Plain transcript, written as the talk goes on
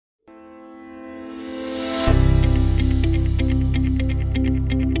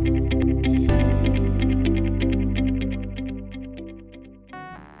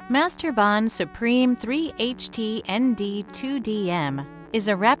Master Bond Supreme 3HTND-2DM is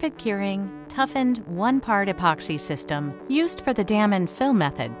a rapid curing, toughened one-part epoxy system used for the dam and fill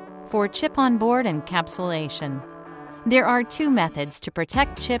method for chip-on-board encapsulation. There are two methods to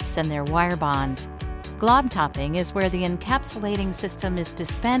protect chips and their wire bonds. Glob topping is where the encapsulating system is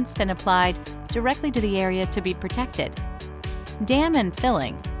dispensed and applied directly to the area to be protected. Dam and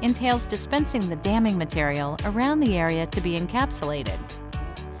filling entails dispensing the damming material around the area to be encapsulated.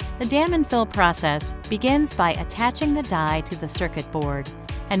 The dam and fill process begins by attaching the die to the circuit board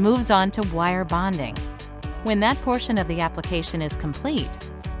and moves on to wire bonding. When that portion of the application is complete,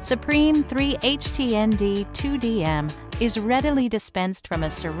 Supreme 3HTND-2DM is readily dispensed from a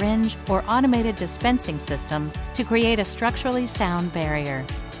syringe or automated dispensing system to create a structurally sound barrier.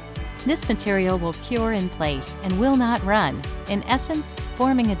 This material will cure in place and will not run, in essence,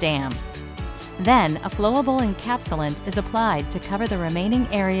 forming a dam. Then, a flowable encapsulant is applied to cover the remaining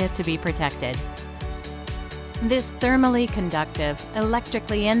area to be protected. This thermally conductive,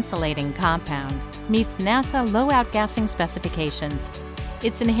 electrically insulating compound meets NASA low outgassing specifications.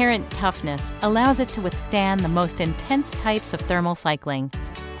 Its inherent toughness allows it to withstand the most intense types of thermal cycling.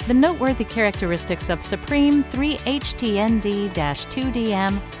 The noteworthy characteristics of Supreme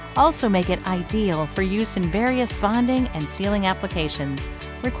 3HTND-2DM also make it ideal for use in various bonding and sealing applications,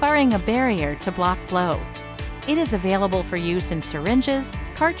 requiring a barrier to block flow. It is available for use in syringes,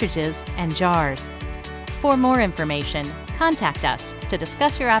 cartridges, and jars. For more information, contact us to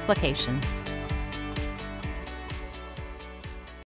discuss your application.